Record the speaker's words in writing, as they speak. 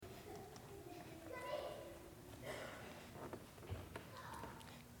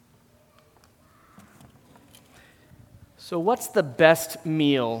So what's the best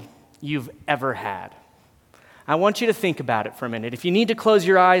meal you've ever had? I want you to think about it for a minute. If you need to close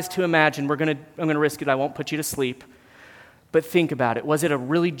your eyes to imagine, I'm going to risk it. I won't put you to sleep. But think about it. Was it a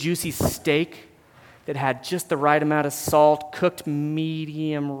really juicy steak that had just the right amount of salt, cooked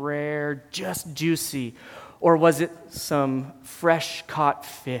medium rare, just juicy? Or was it some fresh caught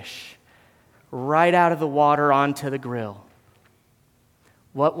fish right out of the water onto the grill?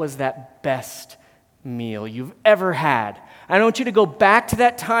 What was that best meal you've ever had? I want you to go back to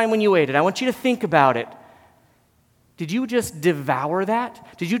that time when you ate it. I want you to think about it. Did you just devour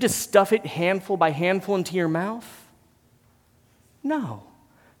that? Did you just stuff it handful by handful into your mouth? No.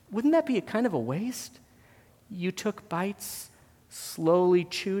 Wouldn't that be a kind of a waste? You took bites, slowly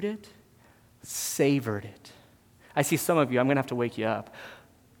chewed it, savored it. I see some of you, I'm going to have to wake you up.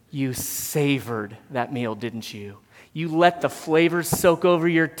 You savored that meal, didn't you? You let the flavors soak over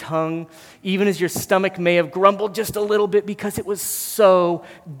your tongue, even as your stomach may have grumbled just a little bit because it was so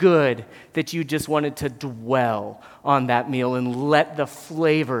good that you just wanted to dwell on that meal and let the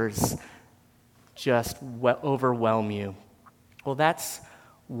flavors just overwhelm you. Well, that's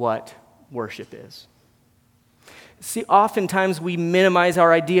what worship is. See, oftentimes we minimize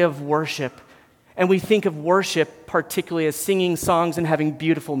our idea of worship, and we think of worship particularly as singing songs and having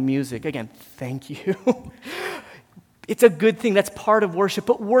beautiful music. Again, thank you. It's a good thing. That's part of worship.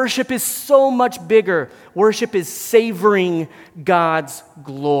 But worship is so much bigger. Worship is savoring God's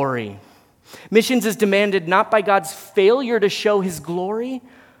glory. Missions is demanded not by God's failure to show his glory,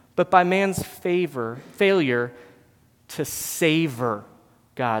 but by man's failure to savor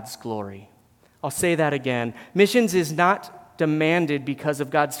God's glory. I'll say that again. Missions is not demanded because of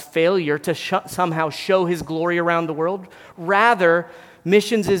God's failure to somehow show his glory around the world. Rather,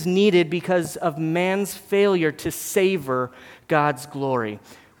 missions is needed because of man's failure to savor God's glory,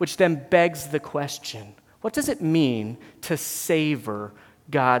 which then begs the question, what does it mean to savor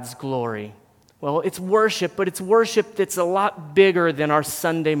God's glory? Well, it's worship, but it's worship that's a lot bigger than our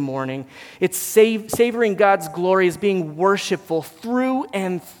Sunday morning. It's savoring God's glory as being worshipful through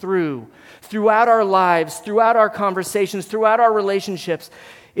and through, throughout our lives, throughout our conversations, throughout our relationships.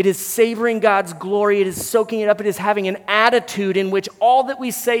 It is savoring God's glory. It is soaking it up. It is having an attitude in which all that we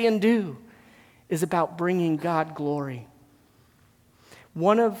say and do is about bringing God glory.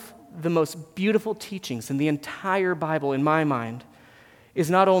 One of the most beautiful teachings in the entire Bible, in my mind, is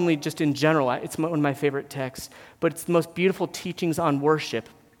not only just in general, it's one of my favorite texts, but it's the most beautiful teachings on worship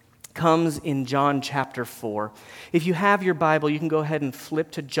comes in John chapter 4. If you have your Bible, you can go ahead and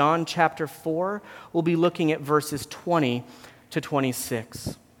flip to John chapter 4. We'll be looking at verses 20 to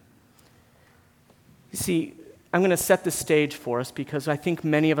 26. You see, I'm going to set the stage for us because I think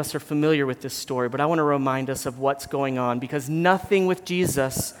many of us are familiar with this story, but I want to remind us of what's going on because nothing with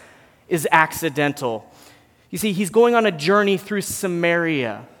Jesus is accidental. You see, he's going on a journey through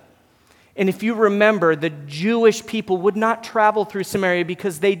Samaria. And if you remember, the Jewish people would not travel through Samaria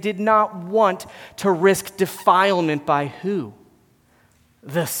because they did not want to risk defilement by who?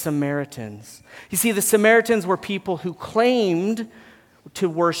 The Samaritans. You see, the Samaritans were people who claimed to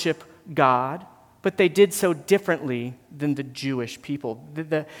worship God, but they did so differently than the Jewish people.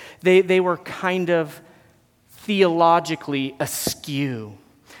 They were kind of theologically askew.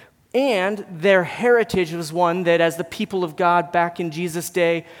 And their heritage was one that, as the people of God back in Jesus'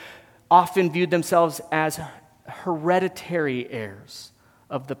 day, often viewed themselves as hereditary heirs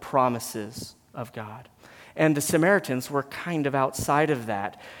of the promises of God. And the Samaritans were kind of outside of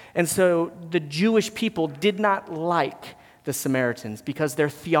that. And so the Jewish people did not like the Samaritans because their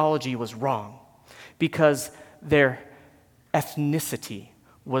theology was wrong, because their ethnicity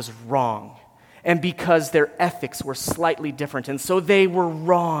was wrong, and because their ethics were slightly different. And so they were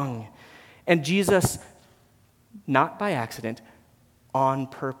wrong. And Jesus, not by accident, on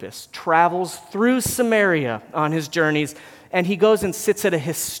purpose, travels through Samaria on his journeys, and he goes and sits at a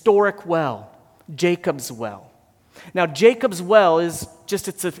historic well, Jacob's well. Now, Jacob's well is just,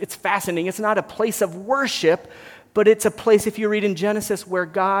 it's fascinating. It's not a place of worship, but it's a place, if you read in Genesis, where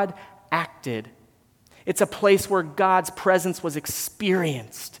God acted. It's a place where God's presence was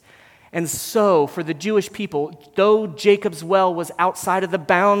experienced. And so, for the Jewish people, though Jacob's well was outside of the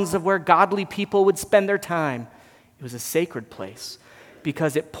bounds of where godly people would spend their time, it was a sacred place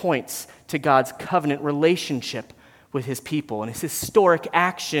because it points to God's covenant relationship with his people and his historic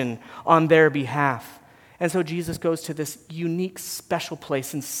action on their behalf. And so Jesus goes to this unique, special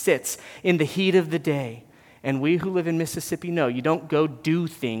place and sits in the heat of the day. And we who live in Mississippi know you don't go do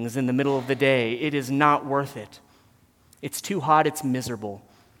things in the middle of the day. It is not worth it. It's too hot, it's miserable.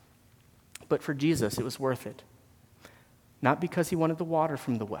 But for Jesus, it was worth it. Not because he wanted the water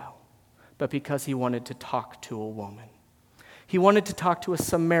from the well, but because he wanted to talk to a woman. He wanted to talk to a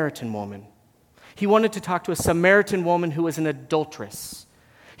Samaritan woman. He wanted to talk to a Samaritan woman who was an adulteress.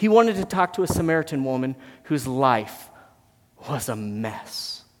 He wanted to talk to a Samaritan woman whose life was a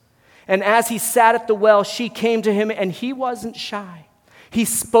mess. And as he sat at the well, she came to him, and he wasn't shy. He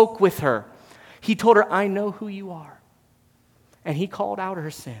spoke with her. He told her, I know who you are. And he called out her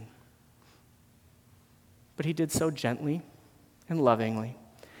sin. But he did so gently and lovingly.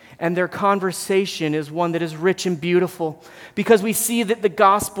 And their conversation is one that is rich and beautiful, because we see that the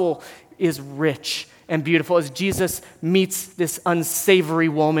gospel is rich and beautiful as Jesus meets this unsavory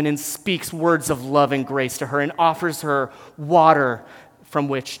woman and speaks words of love and grace to her and offers her water from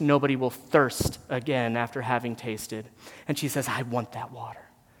which nobody will thirst again after having tasted. And she says, I want that water.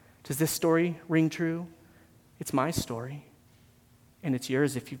 Does this story ring true? It's my story, and it's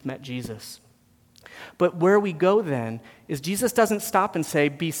yours if you've met Jesus. But where we go then is Jesus doesn't stop and say,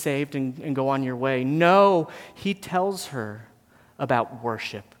 be saved and go on your way. No, he tells her about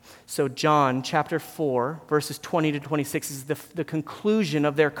worship. So John chapter 4, verses 20 to 26 is the conclusion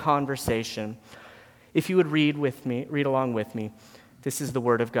of their conversation. If you would read along with me, this is the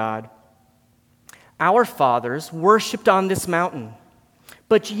word of God. Our fathers worshipped on this mountain,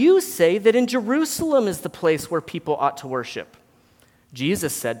 but you say that in Jerusalem is the place where people ought to worship.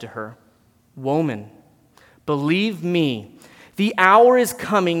 Jesus said to her, Woman, believe me, the hour is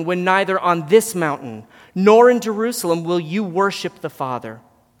coming when neither on this mountain nor in Jerusalem will you worship the Father.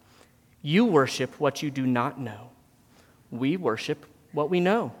 You worship what you do not know. We worship what we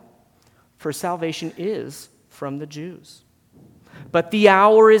know, for salvation is from the Jews. But the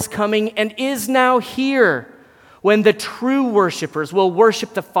hour is coming and is now here when the true worshipers will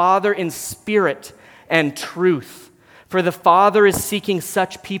worship the Father in spirit and truth. For the Father is seeking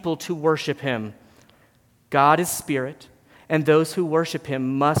such people to worship him. God is spirit, and those who worship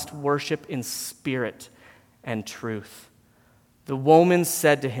him must worship in spirit and truth. The woman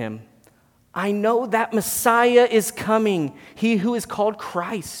said to him, I know that Messiah is coming, he who is called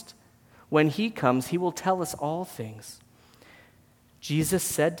Christ. When he comes, he will tell us all things. Jesus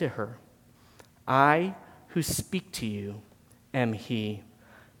said to her, I who speak to you am he.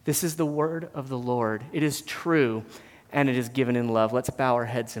 This is the word of the Lord. It is true, and it is given in love. Let's bow our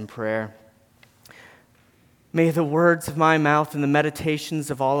heads in prayer. May the words of my mouth and the meditations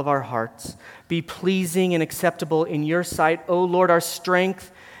of all of our hearts be pleasing and acceptable in your sight, O Lord, our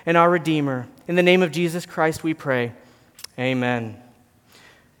strength and our Redeemer. In the name of Jesus Christ we pray. Amen.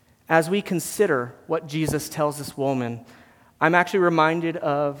 As we consider what Jesus tells this woman, I'm actually reminded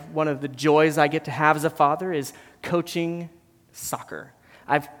of one of the joys I get to have as a father is coaching soccer.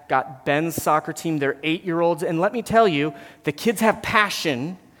 I've got Ben's soccer team. They're 8-year-olds. And let me tell you, the kids have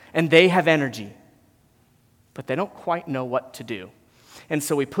passion and they have energy, but they don't quite know what to do. And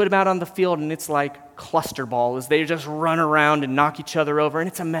so we put them out on the field, and it's like cluster ball as they just run around and knock each other over, and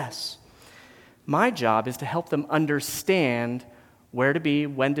it's a mess. My job is to help them understand where to be,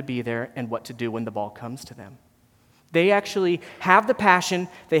 when to be there, and what to do when the ball comes to them. They actually have the passion.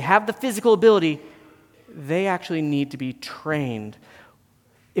 They have the physical ability. They actually need to be trained.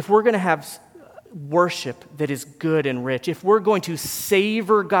 If we're going to have worship that is good and rich, if we're going to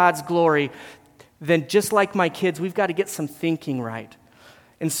savor God's glory, then just like my kids, we've got to get some thinking right.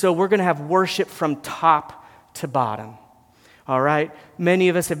 And so we're going to have worship from top to bottom. All right? Many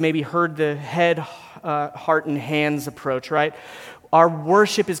of us have maybe heard the head, heart, and hands approach, right? Our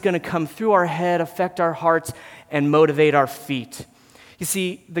worship is going to come through our head, affect our hearts, and motivate our feet. You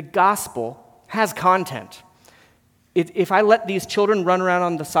see, the gospel has content. If I let these children run around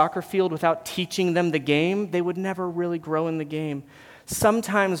on the soccer field without teaching them the game, they would never really grow in the game.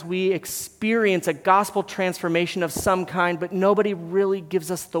 Sometimes we experience a gospel transformation of some kind, but nobody really gives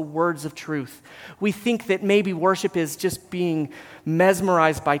us the words of truth. We think that maybe worship is just being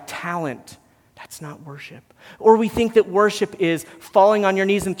mesmerized by talent. That's not worship. Or we think that worship is falling on your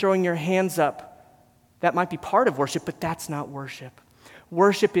knees and throwing your hands up. That might be part of worship, but that's not worship.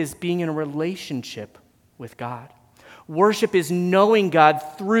 Worship is being in a relationship with God. Worship is knowing God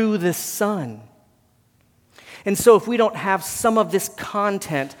through the Son. And so if we don't have some of this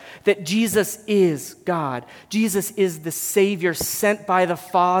content that Jesus is God, Jesus is the Savior sent by the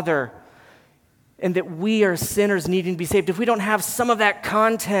Father, and that we are sinners needing to be saved, if we don't have some of that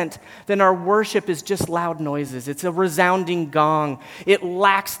content, then our worship is just loud noises. It's a resounding gong. We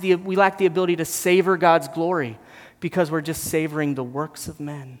lack the ability to savor God's glory because we're just savoring the works of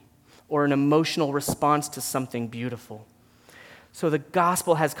men or an emotional response to something beautiful. So the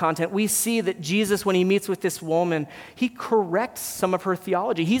gospel has content. We see that Jesus, when he meets with this woman, he corrects some of her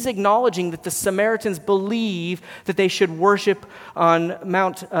theology. He's acknowledging that the Samaritans believe that they should worship on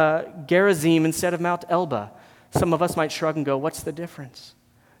Mount Gerizim instead of Mount Elba. Some of us might shrug and go, what's the difference?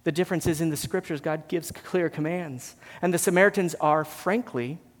 The difference is in the scriptures, God gives clear commands. And the Samaritans are,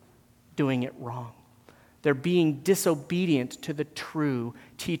 frankly, doing it wrong. They're being disobedient to the true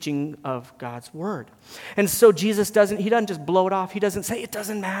teaching of God's word. And so Jesus doesn't just blow it off. He doesn't say, it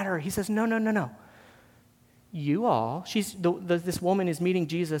doesn't matter. He says, no. You all, this woman is meeting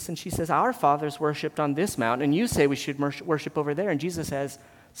Jesus, and she says, our fathers worshipped on this mountain, and you say we should worship over there. And Jesus says,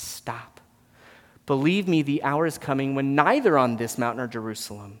 stop. Believe me, the hour is coming when neither on this mountain or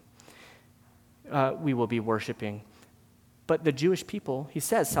Jerusalem we will be worshiping. But the Jewish people, he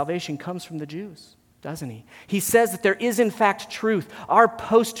says, salvation comes from the Jews, doesn't he? He says that there is in fact truth. Our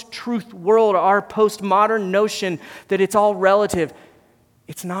post-truth world, our postmodern notion that it's all relative,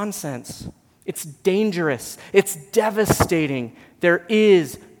 it's nonsense. It's dangerous. It's devastating. There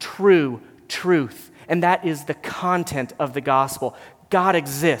is true truth, and that is the content of the gospel. God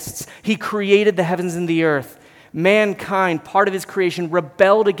exists. He created the heavens and the earth. Mankind, part of his creation,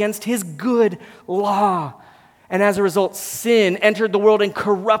 rebelled against his good law. And as a result, sin entered the world and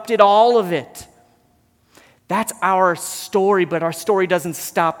corrupted all of it. That's our story, but our story doesn't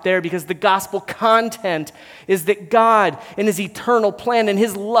stop there, because the gospel content is that God, in his eternal plan and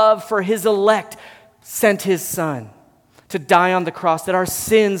his love for his elect, sent his Son to die on the cross, that our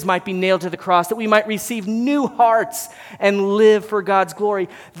sins might be nailed to the cross, that we might receive new hearts and live for God's glory.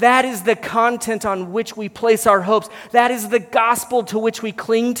 That is the content on which we place our hopes. That is the gospel to which we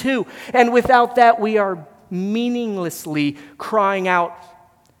cling to. And without that, we are meaninglessly crying out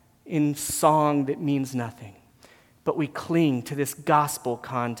in song that means nothing. But we cling to this gospel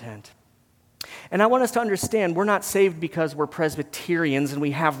content. And I want us to understand, we're not saved because we're Presbyterians and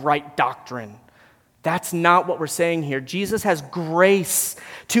we have right doctrine. That's not what we're saying here. Jesus has grace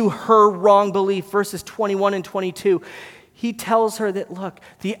to her wrong belief. Verses 21 and 22. He tells her that, look,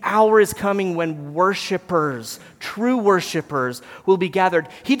 the hour is coming when worshipers, true worshipers, will be gathered.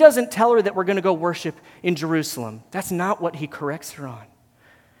 He doesn't tell her that we're going to go worship in Jerusalem. That's not what he corrects her on.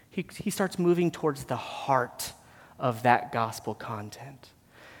 He starts moving towards the heart of that gospel content.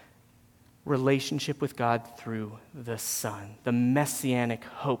 Relationship with God through the Son, the messianic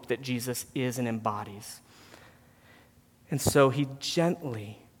hope that Jesus is and embodies. And so he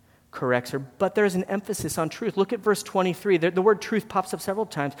gently corrects her, but there's an emphasis on truth. Look at verse 23. The word truth pops up several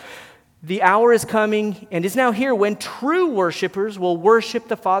times. The hour is coming and is now here when true worshipers will worship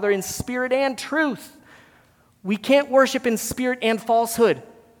the Father in spirit and truth. We can't worship in spirit and falsehood.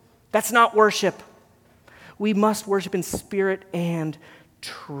 That's not worship. We must worship in spirit and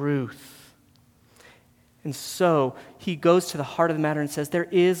truth. And so he goes to the heart of the matter and says, there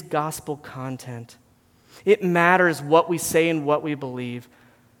is gospel content. It matters what we say and what we believe.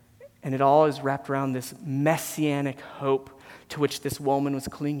 And it all is wrapped around this messianic hope to which this woman was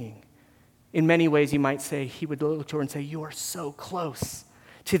clinging. In many ways, you might say, he would look to her and say, you are so close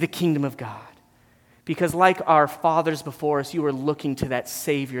to the kingdom of God. Because like our fathers before us, you are looking to that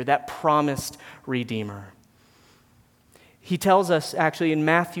Savior, that promised Redeemer. He tells us actually in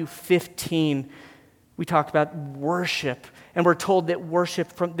Matthew 15, we talked about worship, and we're told that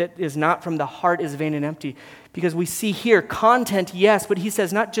worship that is not from the heart is vain and empty, because we see here content, yes, but he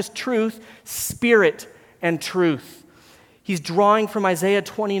says not just truth, spirit and truth. He's drawing from Isaiah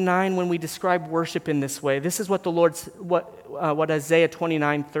 29 when we describe worship in this way. This is what what Isaiah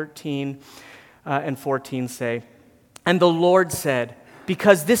 29, 13 and 14 say. And the Lord said,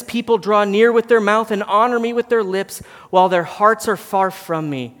 because this people draw near with their mouth and honor me with their lips, while their hearts are far from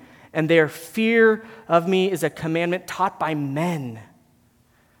me, and their fear of me is a commandment taught by men.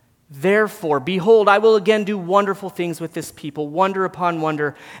 Therefore, behold, I will again do wonderful things with this people, wonder upon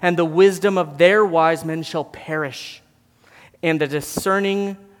wonder, and the wisdom of their wise men shall perish, and the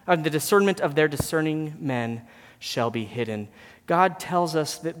discernment of their discerning men shall be hidden. God tells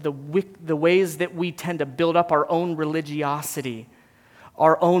us that the ways that we tend to build up our own religiosity,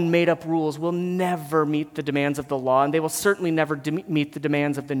 our own made-up rules, will never meet the demands of the law, and they will certainly never meet the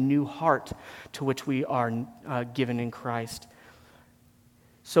demands of the new heart to which we are given in Christ.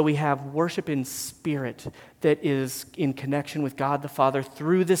 So we have worship in spirit that is in connection with God the Father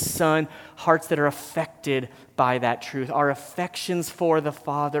through the Son, hearts that are affected by that truth. Our affections for the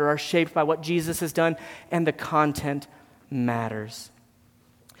Father are shaped by what Jesus has done, and the content matters.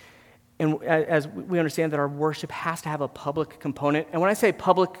 And as we understand that our worship has to have a public component. And when I say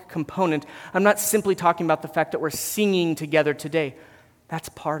public component, I'm not simply talking about the fact that we're singing together today. That's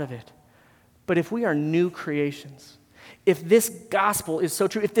part of it. But if we are new creations, if this gospel is so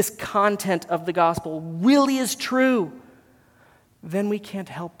true, if this content of the gospel really is true, then we can't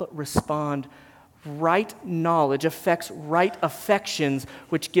help but respond Right knowledge affects right affections,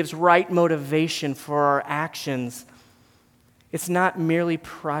 which gives right motivation for our actions. It's not merely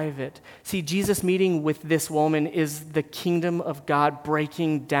private. See, Jesus' meeting with this woman is the kingdom of God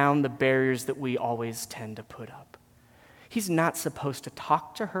breaking down the barriers that we always tend to put up. He's not supposed to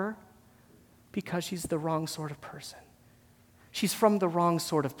talk to her because she's the wrong sort of person. She's from the wrong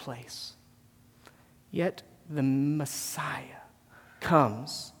sort of place. Yet the Messiah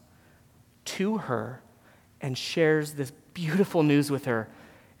comes to her and shares this beautiful news with her.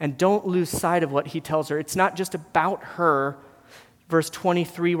 And don't lose sight of what he tells her. It's not just about her. Verse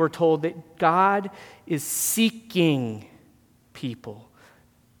 23, we're told that God is seeking people,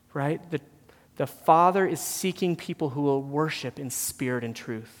 right? The Father is seeking people who will worship in spirit and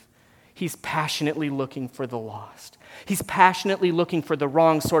truth. He's passionately looking for the lost. He's passionately looking for the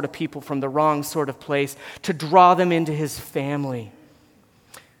wrong sort of people from the wrong sort of place to draw them into his family.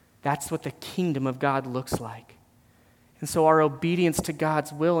 That's what the kingdom of God looks like. And so our obedience to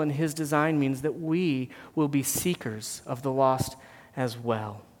God's will and his design means that we will be seekers of the lost as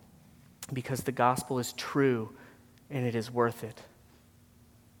well, because the gospel is true and it is worth it.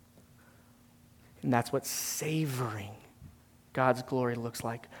 And that's what savoring God's glory looks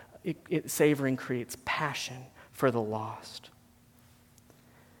like. Savoring creates passion for the lost.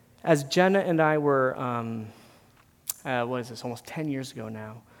 As Jenna and I were, almost 10 years ago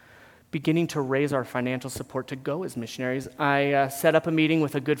now, beginning to raise our financial support to go as missionaries, I set up a meeting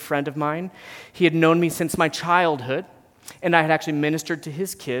with a good friend of mine. He had known me since my childhood, and I had actually ministered to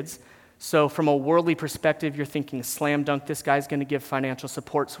his kids. So from a worldly perspective, you're thinking, slam dunk, this guy's going to give financial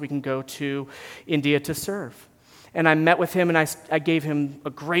support so we can go to India to serve. And I met with him, and I gave him a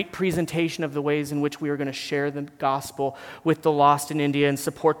great presentation of the ways in which we were going to share the gospel with the lost in India and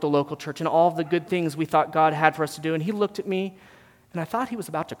support the local church and all of the good things we thought God had for us to do. And he looked at me, and I thought he was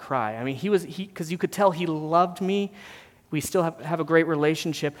about to cry. I mean, because you could tell he loved me. We still have a great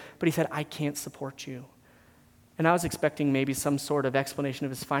relationship, but he said, I can't support you. And I was expecting maybe some sort of explanation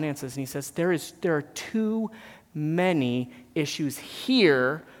of his finances, and he says, there are too many issues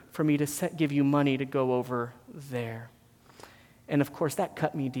here for me to give you money to go over there. And of course, that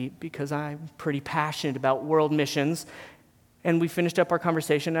cut me deep because I'm pretty passionate about world missions. And we finished up our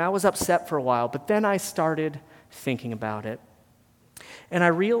conversation, and I was upset for a while, but then I started thinking about it. And I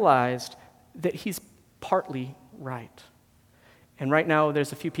realized that he's partly right. And right now,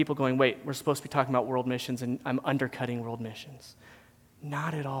 there's a few people going, wait, we're supposed to be talking about world missions, and I'm undercutting world missions.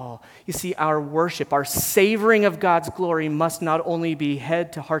 Not at all. You see, our worship, our savoring of God's glory must not only be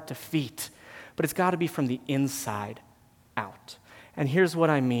head to heart to feet, but it's got to be from the inside out. And here's what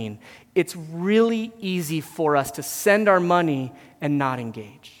I mean. It's really easy for us to send our money and not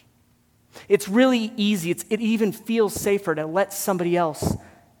engage. It's really easy. It even feels safer to let somebody else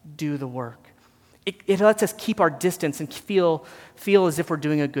do the work. It lets us keep our distance and feel as if we're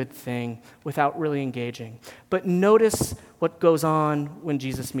doing a good thing without really engaging. But notice what goes on when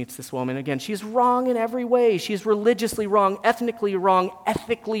Jesus meets this woman. Again, she's wrong in every way. She's religiously wrong, ethnically wrong,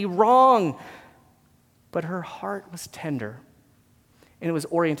 ethically wrong. But her heart was tender, and it was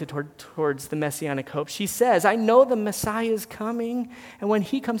oriented towards the messianic hope. She says, I know the Messiah is coming, and when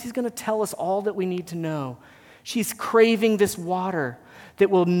he comes, he's going to tell us all that we need to know. She's craving this water that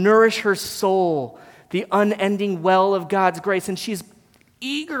will nourish her soul, the unending well of God's grace, and she's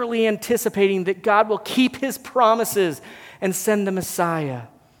eagerly anticipating that God will keep his promises and send the Messiah.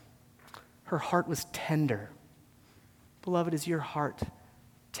 Her heart was tender. Beloved, is your heart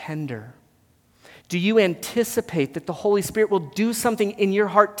tender? Do you anticipate that the Holy Spirit will do something in your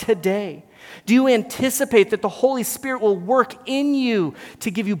heart today? Do you anticipate that the Holy Spirit will work in you to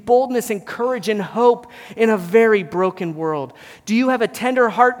give you boldness and courage and hope in a very broken world? Do you have a tender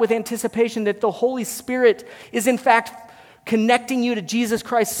heart with anticipation that the Holy Spirit is in fact connecting you to Jesus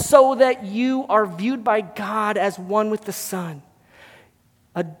Christ so that you are viewed by God as one with the Son?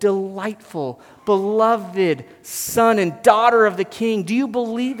 A delightful, beloved son and daughter of the King. Do you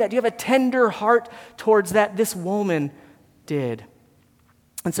believe that? Do you have a tender heart towards that? This woman did.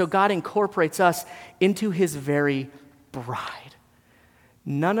 And so God incorporates us into his very bride.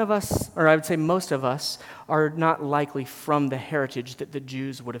 None of us, or I would say most of us, are not likely from the heritage that the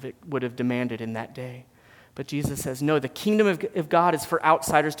Jews would have demanded in that day. But Jesus says, no, the kingdom of God is for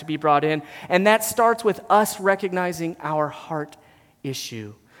outsiders to be brought in. And that starts with us recognizing our heart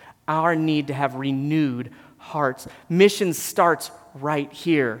issue, our need to have renewed hearts. Mission starts right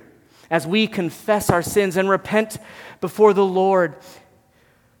here. As we confess our sins and repent before the Lord,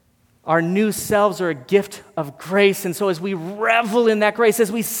 our new selves are a gift of grace. And so as we revel in that grace,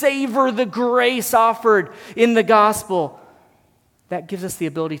 as we savor the grace offered in the gospel, that gives us the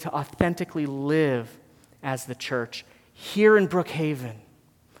ability to authentically live as the church here in Brookhaven,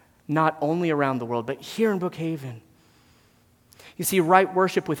 not only around the world, but here in Brookhaven. You see, right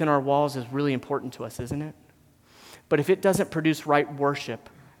worship within our walls is really important to us, isn't it? But if it doesn't produce right worship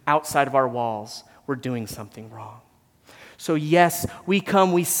outside of our walls, we're doing something wrong. So yes, we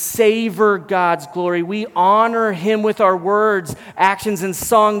come, we savor God's glory. We honor him with our words, actions, and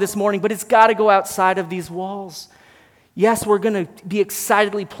song this morning, but it's got to go outside of these walls. Yes, we're going to be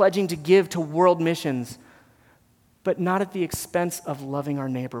excitedly pledging to give to world missions, but not at the expense of loving our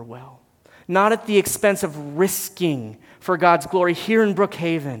neighbor well. Not at the expense of risking for God's glory here in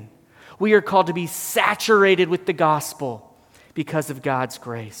Brookhaven. We are called to be saturated with the gospel because of God's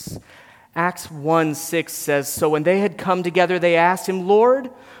grace. Acts 1:6 says, "So when they had come together, they asked him,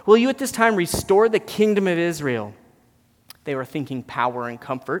 'Lord, will you at this time restore the kingdom of Israel?' They were thinking power and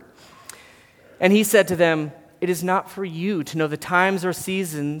comfort. And he said to them, 'It is not for you to know the times or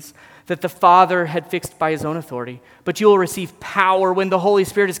seasons that the Father had fixed by his own authority, but you will receive power when the Holy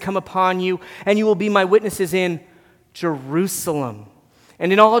Spirit has come upon you, and you will be my witnesses in Jerusalem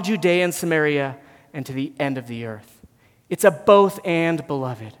and in all Judea and Samaria and to the end of the earth.'" It's a both and,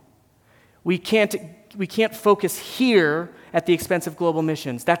 beloved. We can't focus here at the expense of global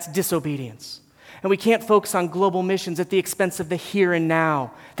missions. That's disobedience. And we can't focus on global missions at the expense of the here and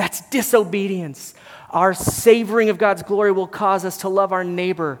now. That's disobedience. Our savoring of God's glory will cause us to love our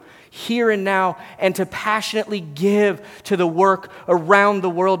neighbor here and now and to passionately give to the work around the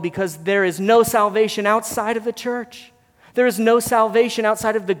world, because there is no salvation outside of the church. There is no salvation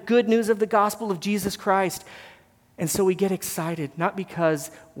outside of the good news of the gospel of Jesus Christ. And so we get excited, not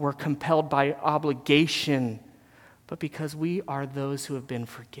because we're compelled by obligation, but because we are those who have been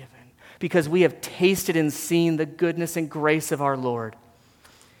forgiven, because we have tasted and seen the goodness and grace of our Lord.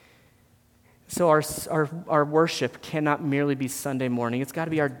 So our worship cannot merely be Sunday morning. It's got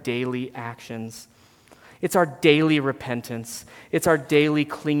to be our daily actions. It's our daily repentance. It's our daily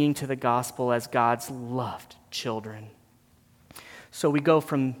clinging to the gospel as God's loved children. So we go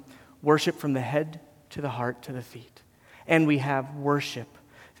from worship from the head to the heart to the feet. And we have worship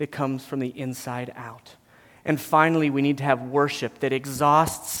that comes from the inside out. And finally, we need to have worship that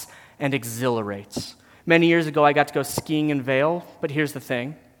exhausts and exhilarates. Many years ago, I got to go skiing in Vail, but here's the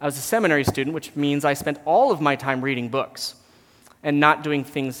thing. I was a seminary student, which means I spent all of my time reading books and not doing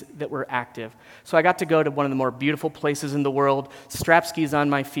things that were active. So I got to go to one of the more beautiful places in the world, strap skis on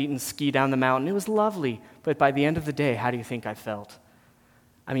my feet and ski down the mountain. It was lovely. But by the end of the day, how do you think I felt?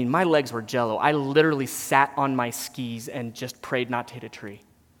 I mean, my legs were jello. I literally sat on my skis and just prayed not to hit a tree.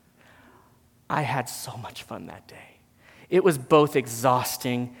 I had so much fun that day. It was both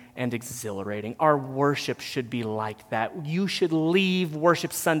exhausting and exhilarating. Our worship should be like that. You should leave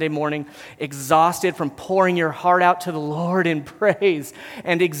worship Sunday morning exhausted from pouring your heart out to the Lord in praise,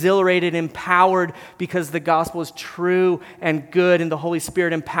 and exhilarated, empowered, because the gospel is true and good, and the Holy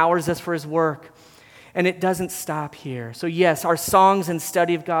Spirit empowers us for his work. And it doesn't stop here. So yes, our songs and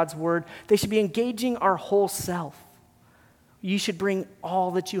study of God's word, they should be engaging our whole self. You should bring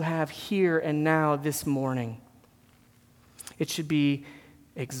all that you have here and now this morning. It should be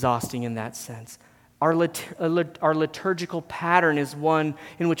exhausting in that sense. Our liturgical pattern is one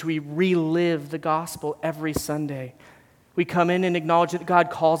in which we relive the gospel every Sunday. We come in and acknowledge that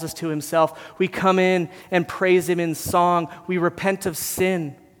God calls us to himself. We come in and praise him in song. We repent of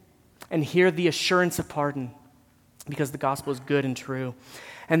sin and hear the assurance of pardon, because the gospel is good and true.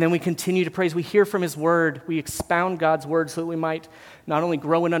 And then we continue to praise. We hear from his word. We expound God's word so that we might not only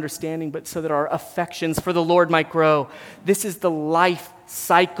grow in understanding, but so that our affections for the Lord might grow. This is the life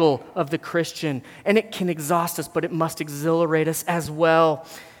cycle of the Christian, and it can exhaust us, but it must exhilarate us as well.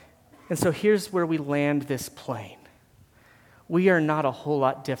 And so here's where we land this plane. We are not a whole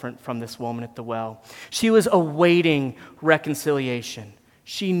lot different from this woman at the well. She was awaiting reconciliation.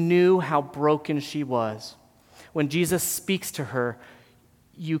 She knew how broken she was. When Jesus speaks to her,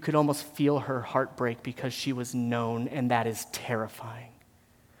 you could almost feel her heart break, because she was known, and that is terrifying.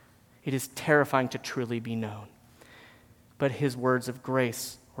 It is terrifying to truly be known. But his words of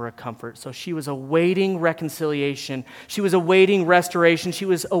grace were a comfort. So she was awaiting reconciliation. She was awaiting restoration. She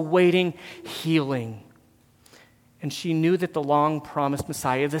was awaiting healing. And she knew that the long-promised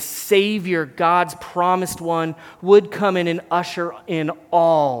Messiah, the Savior, God's promised one, would come in and usher in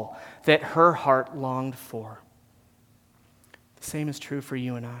all that her heart longed for. The same is true for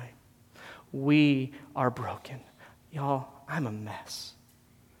you and I. We are broken. Y'all, I'm a mess.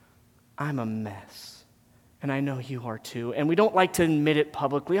 I'm a mess. And I know you are too. And we don't like to admit it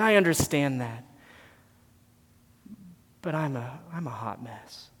publicly. I understand that. But I'm a hot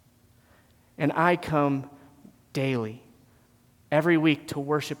mess. And I come daily every week to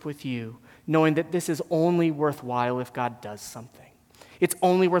worship with you, knowing that this is only worthwhile if God does something. It's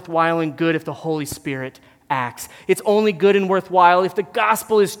only worthwhile and good if the Holy Spirit acts. It's only good and worthwhile if the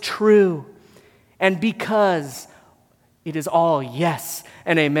gospel is true. And because it is all yes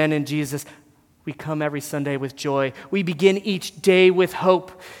and amen in Jesus, we come every Sunday with joy. We begin each day with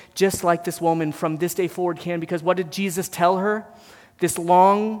hope, just like this woman from this day forward can, because what did Jesus tell her? This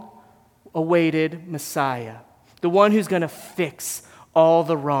long-awaited Messiah, the one who's going to fix all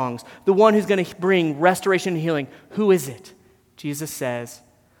the wrongs, the one who's going to bring restoration and healing. Who is it? Jesus says,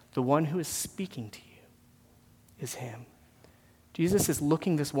 the one who is speaking to you is him. Jesus is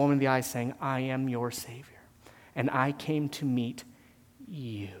looking this woman in the eye saying, I am your Savior, and I came to meet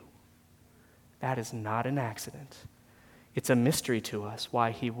you. That is not an accident. It's a mystery to us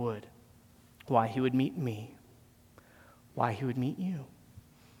why he would meet me, why he would meet you.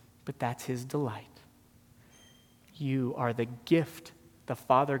 But that's his delight. You are the gift the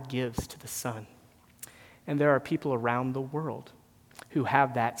Father gives to the Son. And there are people around the world who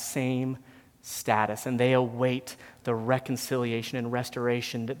have that same status, and they await the reconciliation and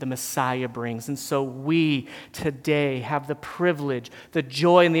restoration that the Messiah brings. And so we today have the privilege, the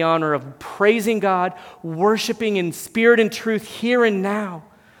joy, and the honor of praising God, worshiping in spirit and truth here and now.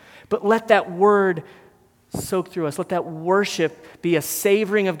 But let that word soak through us. Let that worship be a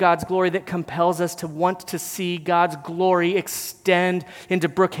savoring of God's glory that compels us to want to see God's glory extend into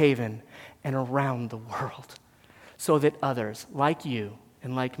Brookhaven and around the world, so that others like you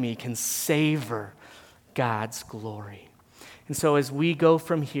and like me can savor God's glory. And so as we go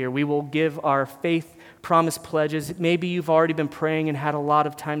from here, we will give our faith promise pledges. Maybe you've already been praying and had a lot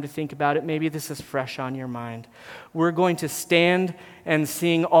of time to think about it. Maybe this is fresh on your mind. We're going to stand and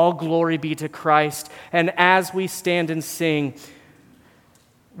sing All Glory Be to Christ. And as we stand and sing,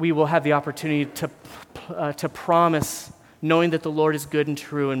 we will have the opportunity to promise, knowing that the Lord is good and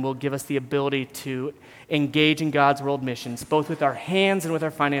true and will give us the ability to engage in God's world missions, both with our hands and with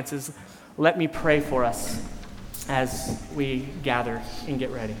our finances. Let me pray for us as we gather and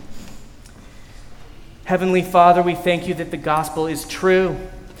get ready. Heavenly Father, we thank you that the gospel is true.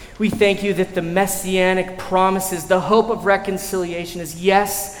 We thank you that the messianic promises, the hope of reconciliation is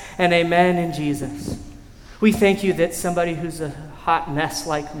yes and amen in Jesus. We thank you that somebody who's a hot mess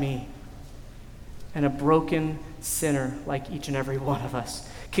like me and a broken sinner like each and every one of us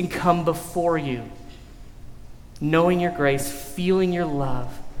can come before you, knowing your grace, feeling your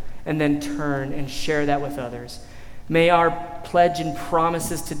love, and then turn and share that with others. May our pledge and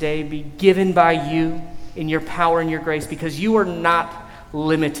promises today be given by you in your power and your grace, because you are not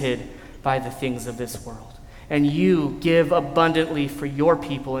limited by the things of this world. And you give abundantly for your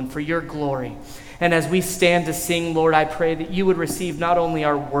people and for your glory. And as we stand to sing, Lord, I pray that you would receive not only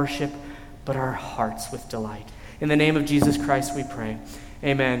our worship, but our hearts with delight. In the name of Jesus Christ we pray.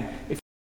 Amen. If